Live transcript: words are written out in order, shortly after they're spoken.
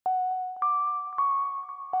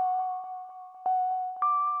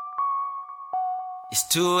It's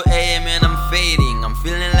 2 AM and I'm fading, I'm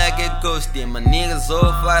feeling like a ghost. My niggas so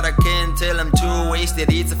far I can't tell I'm too wasted.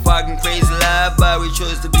 It's a fucking crazy life, but we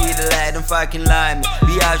chose to be the light. Don't fucking lie me,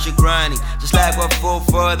 we out here grinding just like our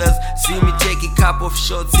forefathers. See me take a cup of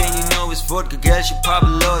shots and you know it's vodka. Girl, she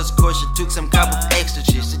probably lost cause she took some cup of extra.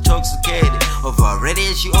 She's intoxicated, already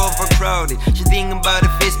she overcrowded. She thinking about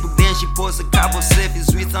the Facebook, then she posts a couple selfies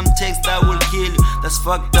with some text that will kill you. That's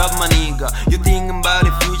fucked up, my nigga. You thinking about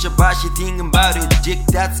the future, but she thinking about it. Dick,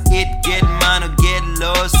 that's it, get mine or get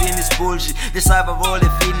lost in this bullshit. This type of all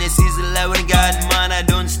the fitness is a lie. When I got mine, I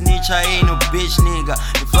don't snitch, I ain't no bitch, nigga.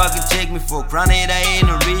 You fucking take me for granted, I ain't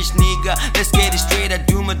no rich, nigga. Let's get it straight, I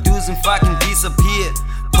do my dues and fucking disappear.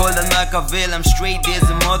 Call the Machiavelli, I'm straight as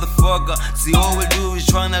a motherfucker. See, all we do is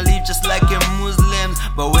tryna live just like a Muslims.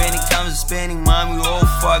 But when it comes to spending money, we all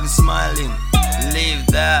fucking smiling. Leave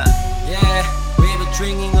that. Yeah, we been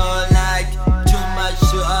drinking all night. Too much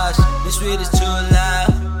to us, this weed is too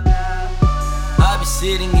loud. I be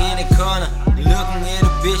sitting in a corner, looking at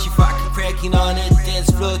a bitch, you fucking cracking on the dance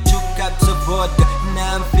floor. 2 cups of vodka,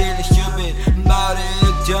 now I'm feeling stupid. About to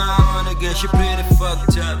look down on a girl, she pretty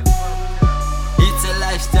fucked up. It's a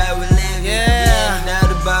lifestyle we live in, yeah.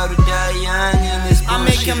 Not about to die young in this bullshit. I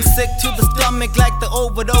make him sick to the stomach like the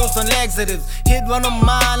overdose on laxatives. Hit one of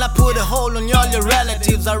mine, I put a hole on all your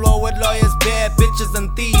relatives. I roll with lawyers, bad bitches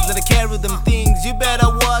and thieves, and I carry them things. You better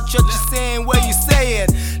watch what you're saying, where you say it.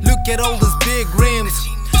 Look at all those big rims,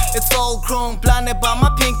 it's all chrome, blinded by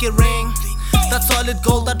my pinky ring. That's solid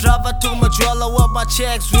gold, I drive her too much yellow up my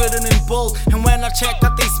checks written in bold. And when I check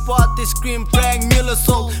out they spot, they scream Frank Miller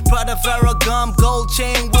sold. Prada Farragum, gold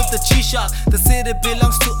chain with the G-Shock. The city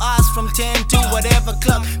belongs to us from 10 to whatever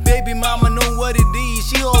club. Baby mama know what it is,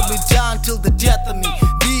 she hold me down till the death of me.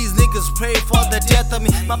 These niggas pray for the death of me.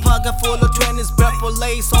 My pocket full of 20s, purple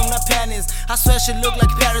lace on my panties. I swear she look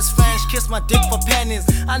like Paris French, kiss my dick for pennies.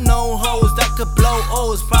 I know hoes that could blow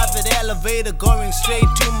O's, private elevator going straight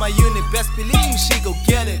to my unit. Best believe she go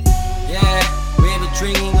get it. Yeah, we been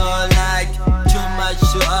drinking all night. Too much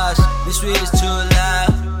to us, this weed is too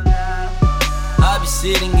loud. I be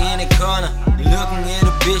sitting in a corner, looking at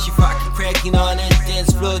a bitch, you fucking cracking on the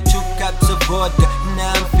dance floor. 2 cups of vodka,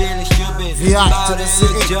 now I'm feeling stupid. About to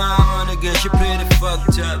look down on a girl, she pretty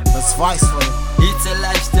fucked up. That's vice for you. It's a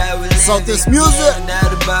lifestyle we live. So this music,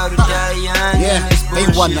 not about to die young. yeah, they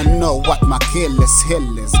wanna know what my Achilles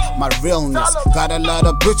heel is, my realness. Got a lot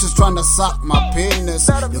of bitches tryna suck my penis.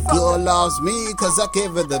 The girl loves me cause I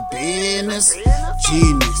gave her the business.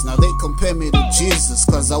 Genius, now they compare me to Jesus,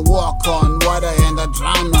 cause I walk on water and I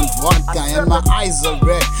drown on vodka. And my eyes are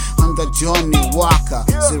red on the Johnny Walker,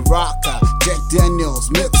 Siraka, Jack Daniels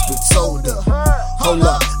mixed with soda. Hold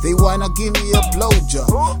up, they wanna give me a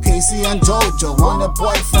blowjob. Casey and Jojo on a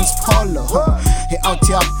boyfriend's polo. Hey, out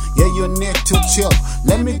here, yeah, you need to chill.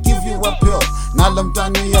 Let me give you a pill. Now I'm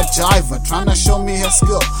done with your jiver, tryna show me her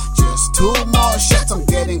skill. Just 2 more shots, I'm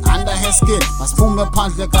getting under her skin. Masiphume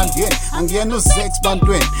phandle kangeni, angiyena u-6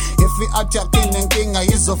 bantwini. If we attack inenkinga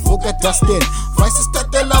izovuka edustini. Vice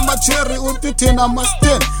istatela ama-cherry uthi thina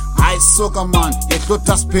ama-stin. Hayi suka man,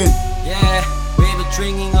 yehlutha spin. Yeah, we been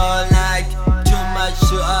drinking all night. Too much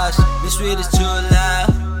to us, this weed is too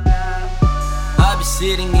loud. I be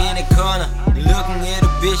sitting in a corner, looking at a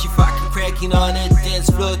bitch, you fucking cracking on the dance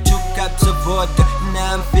floor. 2 cups of vodka,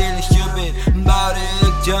 now I'm feeling stupid. About to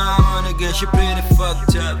look down on a girl, she pretty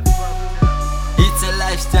fucked up. It's a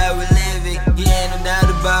lifestyle we living, yeah, no doubt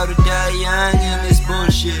about to die young in this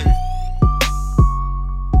bullshit.